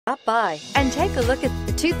Stop by and take a look at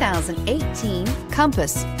the 2018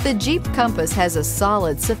 Compass. The Jeep Compass has a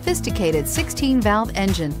solid, sophisticated 16-valve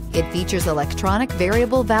engine. It features electronic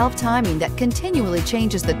variable valve timing that continually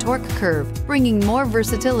changes the torque curve, bringing more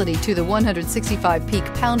versatility to the 165 peak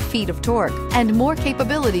pound-feet of torque and more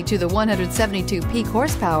capability to the 172 peak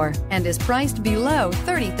horsepower, and is priced below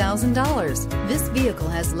 $30,000. This vehicle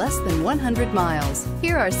has less than 100 miles.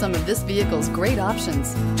 Here are some of this vehicle's great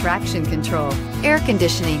options: traction control, air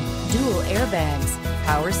conditioning, dual airbags,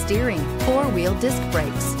 power steering, four-wheel disc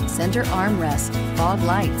brakes, center armrest, fog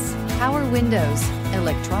lights, power windows,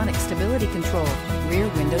 electronic stability control, rear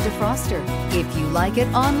window defroster. If you like it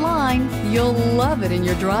online, you'll love it in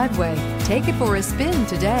your driveway. Take it for a spin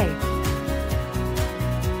today.